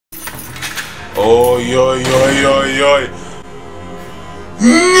Oh, yo, yo, yo, yo.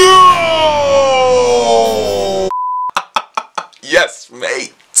 No! Yes,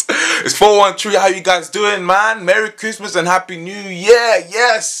 mate. It's 413. How you guys doing, man? Merry Christmas and Happy New Year.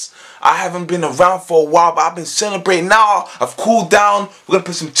 Yes. I haven't been around for a while, but I've been celebrating now. I've cooled down. We're going to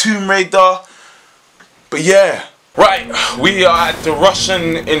play some Tomb Raider. But yeah. Right. We are at the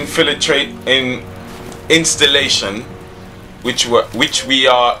Russian installation. Which we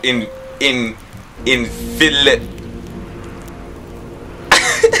are in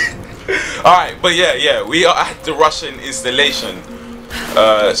Alright, but yeah, we are at the Russian installation.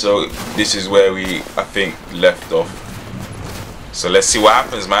 So this is where we, I think, left off. So let's see what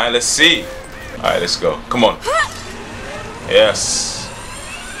happens, man. Let's see. Alright, let's go. Come on. Yes.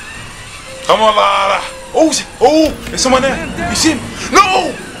 Come on, Lara. Oh, there's someone there. You see him?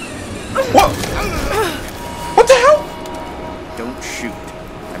 No! What? What the hell? Don't shoot.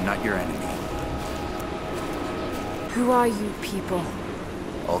 I'm not your enemy. Who are you people?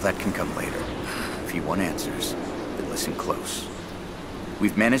 All that can come later. If you want answers, then listen close.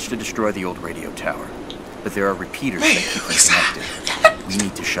 We've managed to destroy the old radio tower, but there are repeaters that keep us connected. We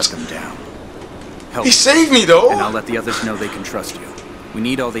need to shut them down. Help. He saved me though! And I'll let the others know they can trust you. We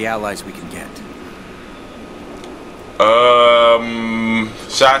need all the allies we can get.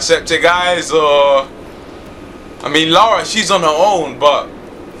 Should I accept it, guys, or... I mean, Lara, she's on her own, but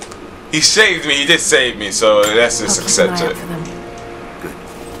he saved me. He did save me, so let's just accept it. Good.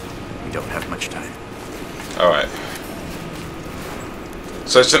 We don't have much time. Alright.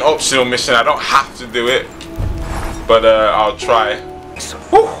 So it's an optional mission. I don't have to do it, but I'll try.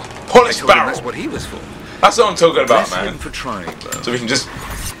 Woo! Polished barrel. That's what he was for. That's what I'm talking about, Bless man. him for trying, though. So we can just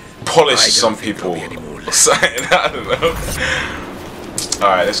polish some people. Or something. I don't know.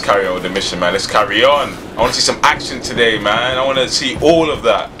 Alright, let's carry on with the mission, man. Let's carry on. I want to see some action today, man. I want to see all of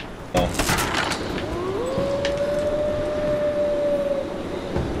that.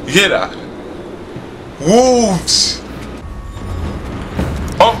 You hear that? Wolves!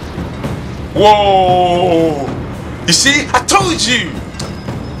 Oh! Whoa! You see? I told you!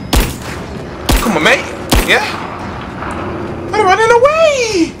 Come on, mate. Yeah? They're running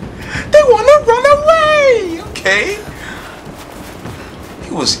away! They want to run away! Okay.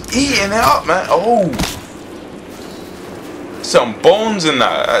 He was eating it up, man. Oh! Some bones in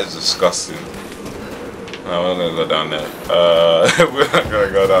that. That is disgusting. No, we're not gonna go down there. We're not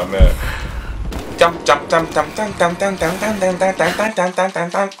gonna go down there. Jump, jump, jump, jump, jump, jump, jump, jump, jump, jump, jump, jump, jump,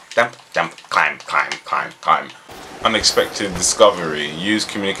 jump, jump, jump, jump, climb, climb, climb, climb. Unexpected discovery. Use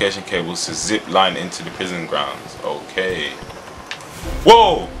communication cables to zip line into the prison grounds. Okay.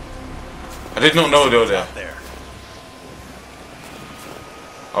 Whoa! I did not know they were there.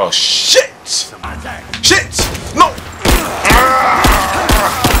 Oh shit! Shit! No!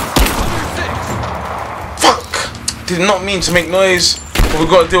 Fuck! Did not mean to make noise, but we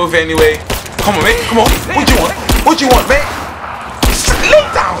gotta deal with it anyway. Come on, mate. Come on. What do you want? What do you want, mate? Just lay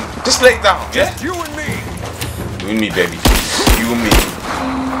down. Just lay down. Yeah. Just you and me. You and me, baby. You and me.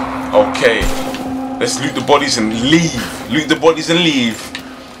 Okay. Let's loot the bodies and leave. Loot the bodies and leave.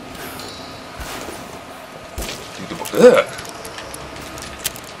 Ugh.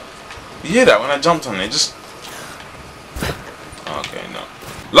 You hear that when I jumped on it? Just... Okay, no.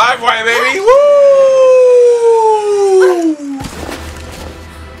 Live wire, baby! Woo!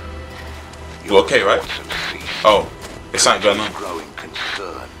 You okay, right? Oh, there's something going on.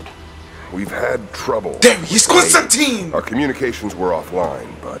 We've had trouble. There he is, Constantine! Our communications were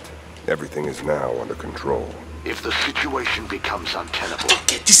offline, but everything is now under control. If the situation becomes untenable, Don't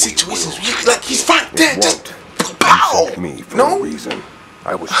get these situations like he's right there. Just pow! You sent me for a reason.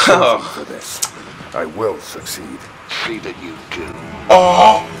 I was chosen for this. I will succeed. See that you do.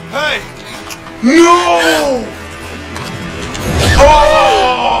 Oh! Hey! No! Oh!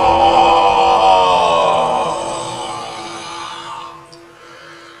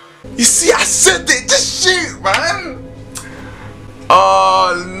 You see, I said it. Just shoot, man.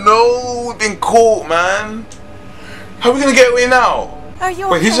 Oh no, we've been caught, man. How are we gonna get away now? Are you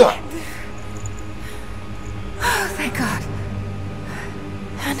Wait, who's that? Oh, thank God.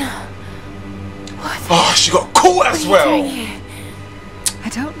 Hannah. What? Oh, she got caught as well. What are you doing here? I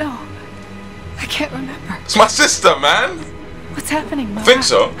don't know. I can't remember. It's my sister, man. What's happening, Mama? I think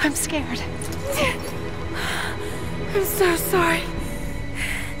so. I'm scared. I'm so sorry.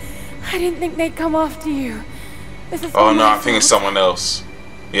 I didn't think they'd come after you. This is Oh no, I think it's someone else.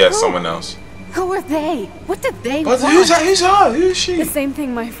 Yeah, someone else. Who are they? What did they But want? who's that? Who's her? Who is she? The same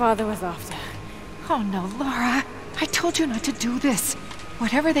thing my father was after. Oh no, Laura. I told you not to do this.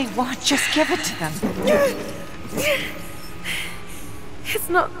 Whatever they want, just give it to them. It's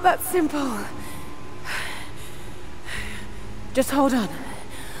not that simple. Just hold on.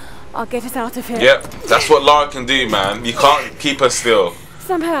 I'll get us out of here. Yep, that's what Lara can do, man. You can't keep her still.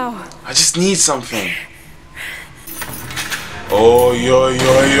 Somehow. I just need something. Oh, yo,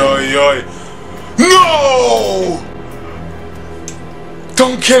 yo, yo, yo. No!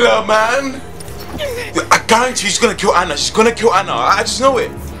 Don't kill her, man. I guarantee she's gonna kill Anna. She's gonna kill Anna. I just know it.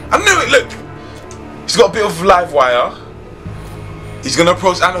 I knew it. Look. He's got a bit of live wire. He's gonna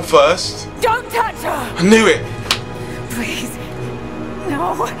approach Anna first. Don't touch her! I knew it. Please.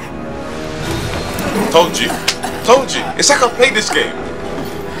 No. Told you. Told you. It's like I played this game.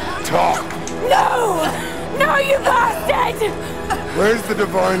 Talk. No! No, you bastard! Where's the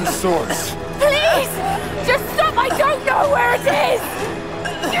divine source? Please! Just stop! I don't know where it is!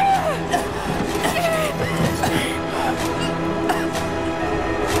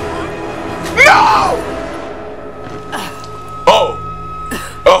 No! Oh!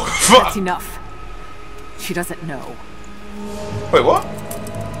 Oh, fuck! That's enough. She doesn't know. Wait, what?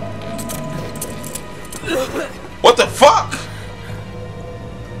 What the fuck?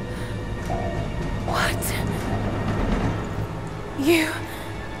 What? You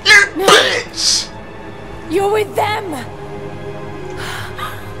bitch! You're with them!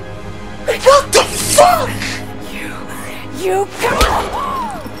 What the fuck? You come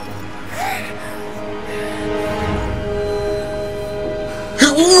on!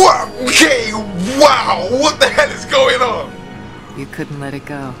 What? Okay, wow, what the hell is going on? You couldn't let it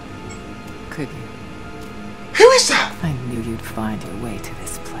go, could you? Who is that? I knew you'd find your way to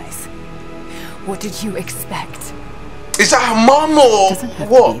this place. What did you expect? Is that her mom or It doesn't have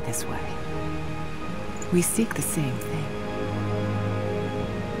to what? be this way. We seek the same thing.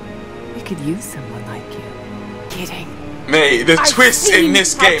 We could use someone like you. Kidding. Mate, the twist in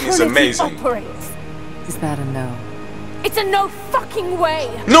this game is amazing. Operates. Is that a no? It's a no fucking way!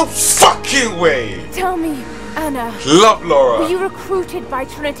 No fucking way! Tell me, Anna, Love were Laura. you recruited by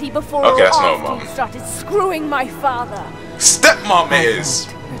Trinity before Okay, or that's not after Mom. you started screwing my father? Stepmom I is.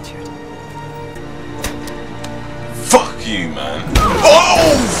 won't, Richard. Fuck you, man.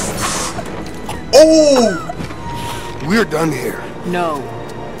 Oh! Oh! We're done here. No.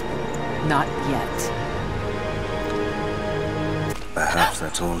 Not yet. Perhaps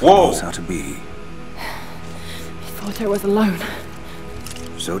that's all it Whoa. knows how to be. I thought I was alone.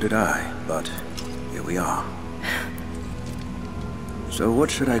 So did I, but here we are. So what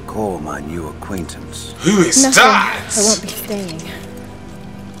should I call my new acquaintance? Who is Nothing. that? I won't be staying.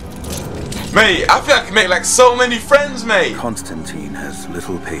 Mate, I think I can make like so many friends, mate. Constantine has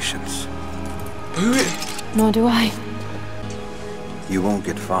little patience. Who is... Nor do I. You won't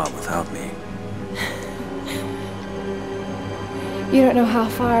get far without me. You don't know how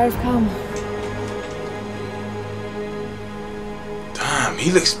far I've come. Damn,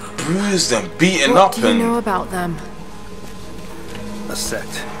 he looks bruised and beaten What up do you and... know about them? A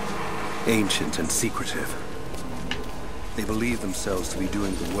sect, ancient and secretive. They believe themselves to be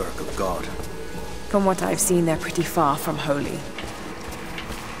doing the work of God. From what I've seen, they're pretty far from holy.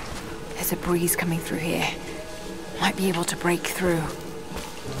 There's a breeze coming through here. Might be able to break through.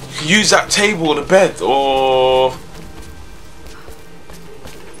 Use that table or the bed, or...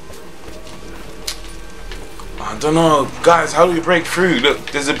 I don't know, guys, how do we break through?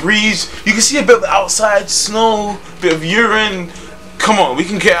 Look, there's a breeze. You can see a bit of the outside snow, bit of urine. Come on, we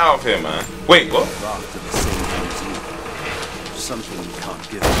can get out of here, man. Wait, what? Rocked at the same time as you. Something you can't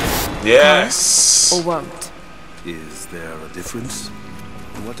give up. Yes. Or won't. Is there a difference?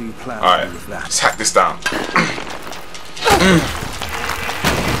 What do you plan to Alright, do with that? let's hack this down.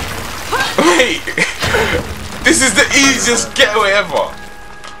 Wait, this is the easiest getaway ever.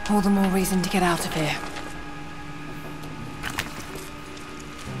 All the more reason to get out of here.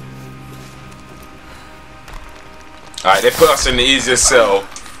 Alright, they put us in the easiest cell.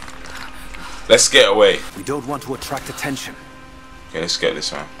 Let's get away. We don't want to attract attention. Okay, let's get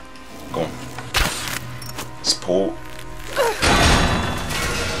this one. Go on. Let's pull.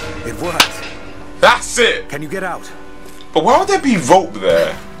 It worked. That's it! Can you get out? But why would there be rope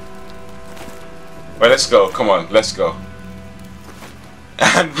there? Well, let's go. Come on, let's go.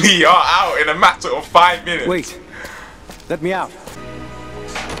 And we are out in a matter of 5 minutes. Wait. Let me out.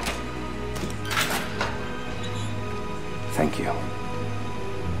 Thank you.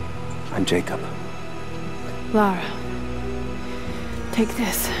 I'm Jacob. Lara, take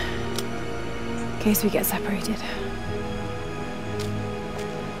this. In case we get separated.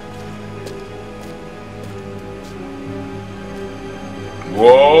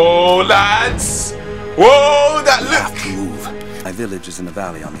 Whoa, lads! Whoa, that Have look! to move. My village is in the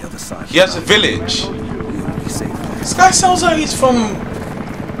valley on the other side. He has a village. You'll be safe there. This guy sounds like he's from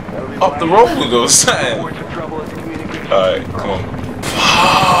up the road or something. Reports of trouble at the communication Alright, come on.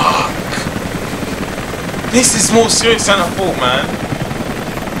 Fuck! This is more serious than I thought, man.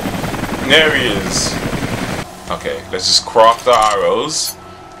 There he is. Okay, let's just craft our arrows.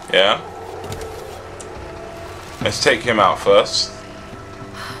 Yeah. Let's take him out first.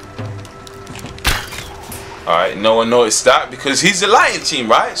 Alright, no one noticed that because he's the lighting team,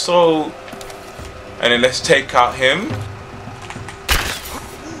 right? So, and then let's take out him.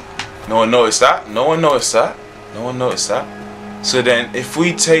 No one noticed that. No one noticed that. No one noticed that. So then if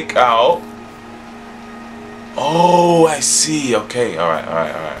we take out... Oh, I see. Okay,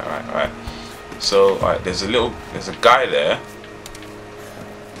 alright. So, alright, there's a guy there.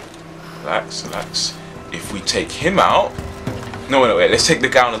 Relax. If we take him out... No, wait, let's take the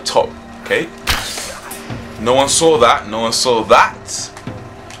guy on the top, okay? No one saw that.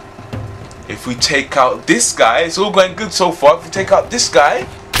 If we take out this guy, it's all going good so far. If we take out this guy...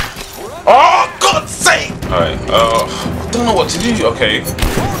 Oh, God's sake! Alright, I don't know what to do. Okay.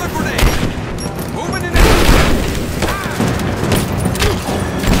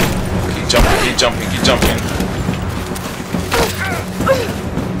 Keep jumping. Keep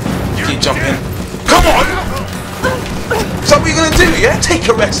jumping. Come on! So what are you gonna do? Yeah, take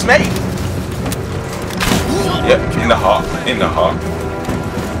a rest, mate. Yep, in the heart.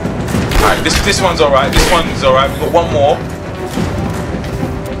 Alright, this one's alright. We've got one more.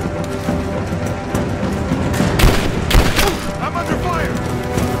 I'm under fire.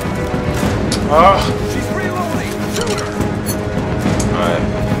 She's reloading. Shoot her. Alright,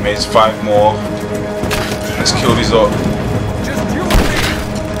 made 5 more. Let's kill these all. Just you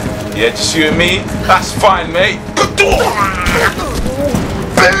and me. Yeah, just you and me. That's fine, mate. Boom!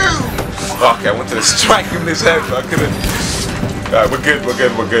 Okay, I wanted to strike him in his head, but I couldn't. Alright, we're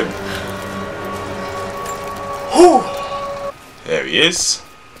good. Whew. There he is.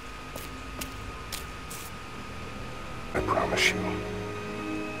 I promise you,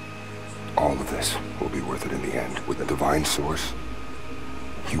 all of this will be worth it in the end. With the divine source,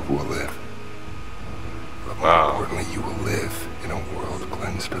 you will live. But more importantly, you will live in a world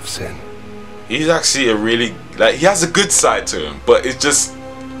cleansed of sin. He's actually a really, like, he has a good side to him, but it's just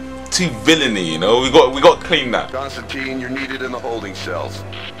too villainy, you know. We got to clean that. Constantine, you're needed in the holding cells.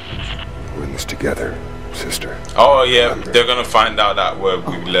 We're in this together, sister. Oh yeah, they're gonna find out that we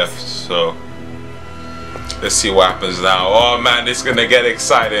left. So let's see what happens now. Oh man, it's gonna get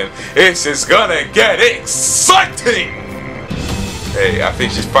exciting. This is gonna get exciting. Hey, I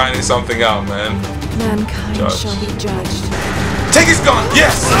think she's finding something out, man. Mankind shall be judged. Take his gun.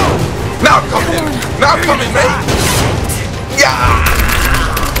 Yes. Now coming, mate. Yeah.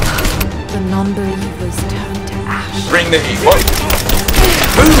 The non-believers turn to ash. Bring the heat. Boy.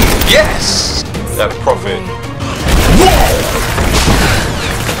 Boom. Yes. That prophet. Whoa.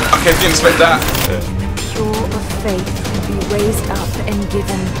 Okay, didn't expect that. Pure of faith will be raised up and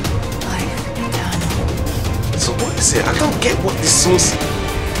given life eternal. So what is it? I don't get what this source.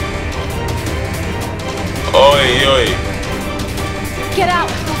 Oi. Get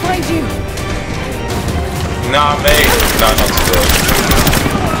out! I'll find you! Nah, mate. Nah, not today.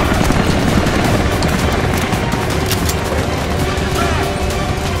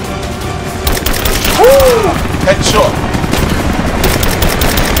 Woo! Headshot.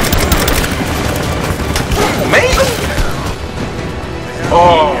 Mate?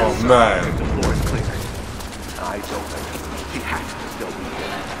 Oh, man.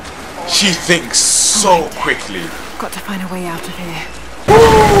 She thinks so quickly. Got to find a way out of here.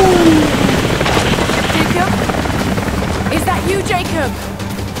 Jacob? Is that you, Jacob?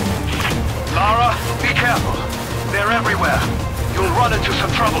 Lara, be careful. They're everywhere. You'll run into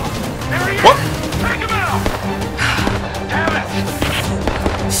some trouble. There he is. What? Take him out! Damn it!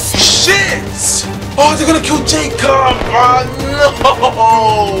 Shit! Oh, they're gonna kill Jacob! Oh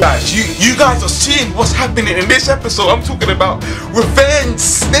no! Guys, you guys are seeing what's happening in this episode. I'm talking about revenge,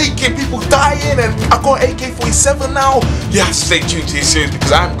 snaking, people dying, and I got AK-47 now. You have to stay tuned to these series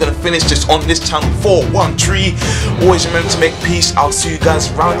because I'm gonna finish this on this channel 413. Always remember to make peace. I'll see you guys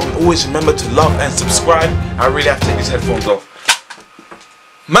around. Always remember to love and subscribe. I really have to take these headphones off.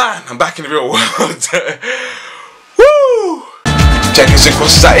 Man, I'm back in the real world. Woo! Checking some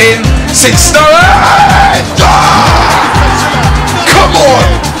crosses that in. 6 Come on!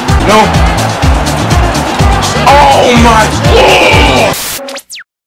 No. Oh my God!